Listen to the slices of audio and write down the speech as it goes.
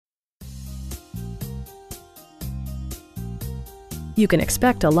You can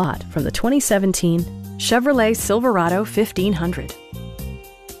expect a lot from the 2017 Chevrolet Silverado 1500.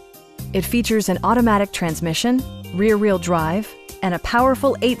 It features an automatic transmission, rear-wheel drive, and a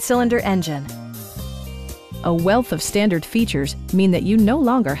powerful 8-cylinder engine. A wealth of standard features mean that you no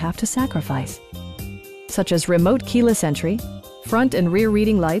longer have to sacrifice, such as remote keyless entry, front and rear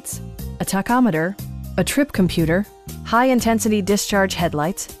reading lights, a tachometer, a trip computer, high-intensity discharge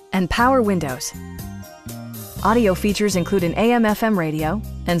headlights, and power windows. Audio features include an AM/FM radio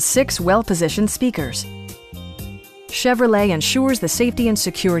and 6 well-positioned speakers. Chevrolet ensures the safety and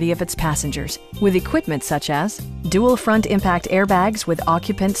security of its passengers with equipment such as dual front impact airbags with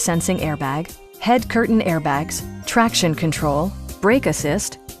occupant sensing airbag, head curtain airbags, traction control, brake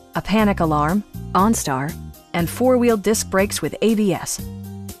assist, a panic alarm, OnStar, and 4-wheel disc brakes with ABS.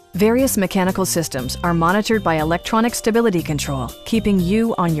 Various mechanical systems are monitored by electronic stability control, keeping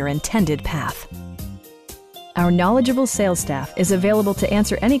you on your intended path. Our knowledgeable sales staff is available to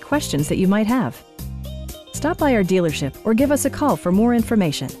answer any questions that you might have. Stop by our dealership or give us a call for more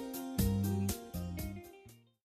information.